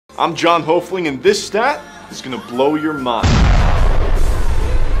I'm John Hoefling, and this stat is going to blow your mind.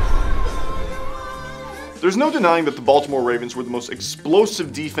 There's no denying that the Baltimore Ravens were the most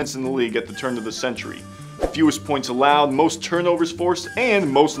explosive defense in the league at the turn of the century. Fewest points allowed, most turnovers forced,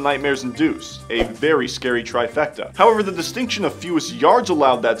 and most nightmares induced. A very scary trifecta. However, the distinction of fewest yards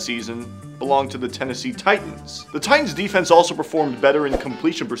allowed that season belonged to the Tennessee Titans. The Titans defense also performed better in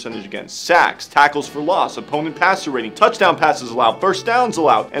completion percentage against sacks, tackles for loss, opponent passer rating, touchdown passes allowed, first downs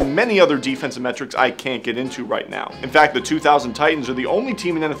allowed, and many other defensive metrics I can't get into right now. In fact, the 2000 Titans are the only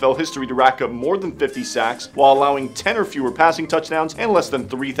team in NFL history to rack up more than 50 sacks while allowing 10 or fewer passing touchdowns and less than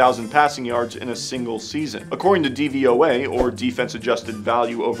 3,000 passing yards in a single season. According to DVOA, or Defense Adjusted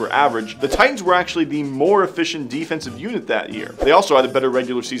Value Over Average, the Titans were actually the more efficient defensive unit that year. They also had a better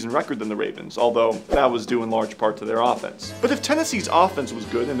regular season record than the Ravens, although that was due in large part to their offense. But if Tennessee's offense was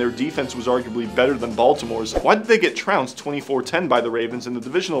good and their defense was arguably better than Baltimore's, why did they get trounced 24-10 by the Ravens in the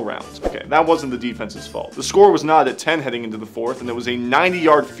divisional rounds? Okay, that wasn't the defense's fault. The score was not at 10 heading into the fourth, and it was a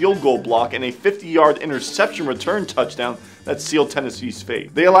 90-yard field goal block and a 50-yard interception return touchdown that sealed Tennessee's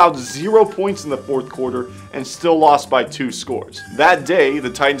fate. They allowed 0 points in the fourth quarter and still lost by 2 scores. That day, the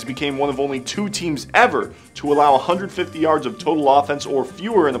Titans became one of only 2 teams ever to allow 150 yards of total offense or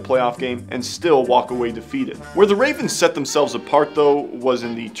fewer in a playoff game and still walk away defeated. Where the Ravens set themselves apart, though, was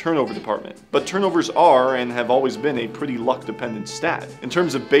in the turnover department. But turnovers are and have always been a pretty luck-dependent stat. In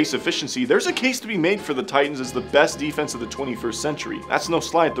terms of base efficiency, there's a case to be made for the Titans as the best defense of the 21st century. That's no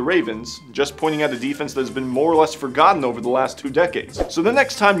slight at the Ravens, just pointing out a defense that has been more or less forgotten over the last 2 decades. So the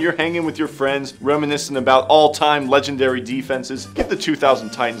next time you're hanging with your friends, reminiscing about all-time legendary defenses, give the 2000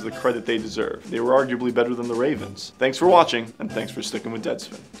 Titans the credit they deserve. They were arguably better than the Ravens. Thanks for watching, and thanks for sticking with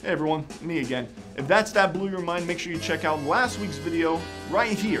Deadspin. Hey everyone, me again. If that stat blew your mind, make sure you check out last week's video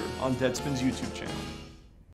right here on Deadspin's YouTube channel.